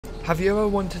Have you ever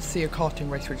wanted to see a karting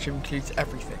race which includes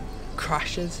everything?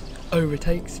 Crashes,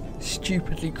 overtakes,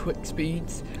 stupidly quick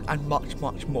speeds, and much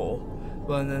more?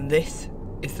 Well then this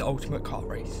is the ultimate kart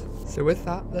race. So with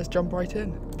that, let's jump right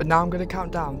in. But now I'm going to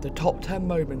count down the top 10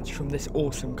 moments from this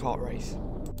awesome kart race.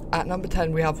 At number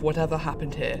 10 we have whatever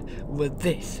happened here with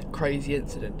this crazy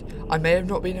incident. I may have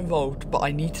not been involved, but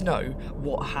I need to know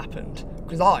what happened,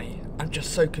 because I am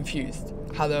just so confused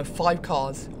how there are 5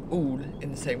 cars all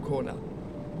in the same corner.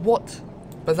 What?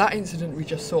 But that incident we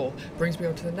just saw brings me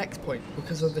on to the next point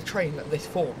because of the train that this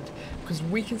formed, because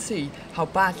we can see how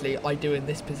badly I do in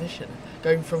this position,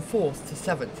 going from 4th to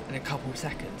 7th in a couple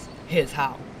seconds. Here's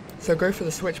how. So go for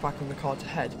the switchback on the car to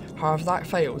head, however that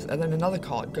fails and then another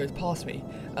kart goes past me,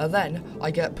 and then I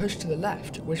get pushed to the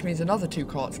left, which means another 2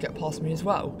 karts get past me as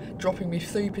well, dropping me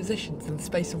 3 positions in the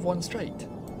space of 1 straight.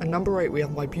 At number 8 we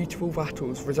have my beautiful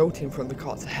Vattels resulting from the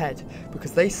karts ahead,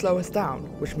 because they slow us down,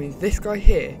 which means this guy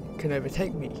here can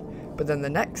overtake me, but then the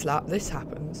next lap this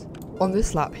happens. On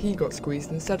this lap he got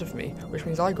squeezed instead of me, which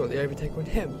means I got the overtake on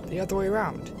him, the other way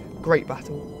around. Great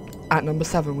battle. At number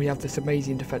 7 we have this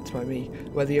amazing defence by me,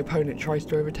 where the opponent tries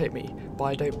to overtake me, but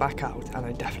I don't back out and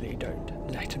I definitely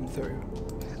don't let him through.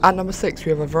 At number 6 we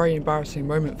have a very embarrassing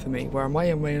moment for me, where I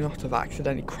may or may not have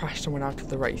accidentally crashed someone out of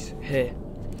the race, here.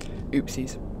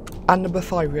 Oopsies. At number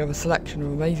 5 we have a selection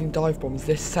of amazing dive bombs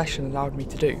this session allowed me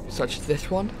to do, such as this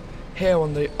one, here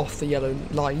on the off the yellow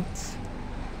lights.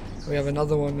 We have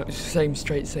another one, same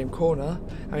straight, same corner,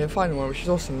 and we have a final one which is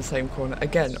also in the same corner,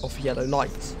 again off yellow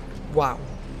lights. Wow.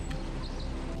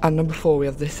 At number 4 we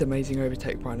have this amazing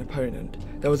overtake by an opponent.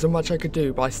 There wasn't much I could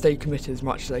do, but I stayed committed as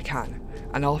much as I can,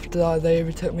 and after they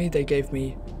overtook me they gave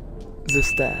me the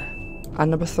stare. At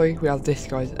number 3 we have this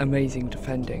guy's amazing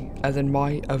defending, and then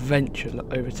my eventual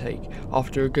overtake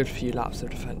after a good few laps of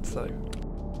defence though.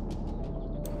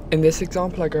 In this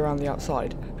example I go around the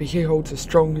outside, but he holds a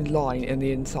strong line in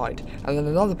the inside, and then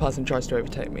another person tries to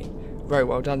overtake me. Very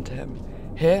well done to him.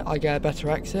 Here I get a better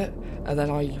exit, and then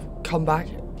I come back,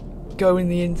 go in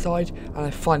the inside, and I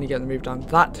finally get the move done.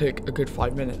 That took a good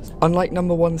 5 minutes. Unlike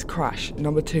number 1's crash,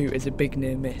 number 2 is a big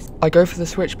near miss. I go for the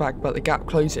switchback but the gap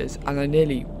closes and I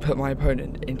nearly put my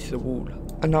opponent into the wall.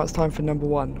 And now it's time for number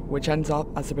 1, which ends up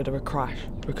as a bit of a crash,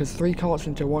 because 3 karts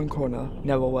into 1 corner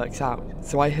never works out.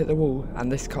 So I hit the wall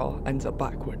and this car ends up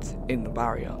backwards in the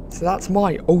barrier. So that's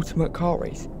my ultimate kart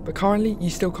race, but currently you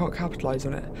still can't capitalise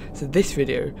on it. So this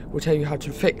video will tell you how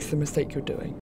to fix the mistake you're doing.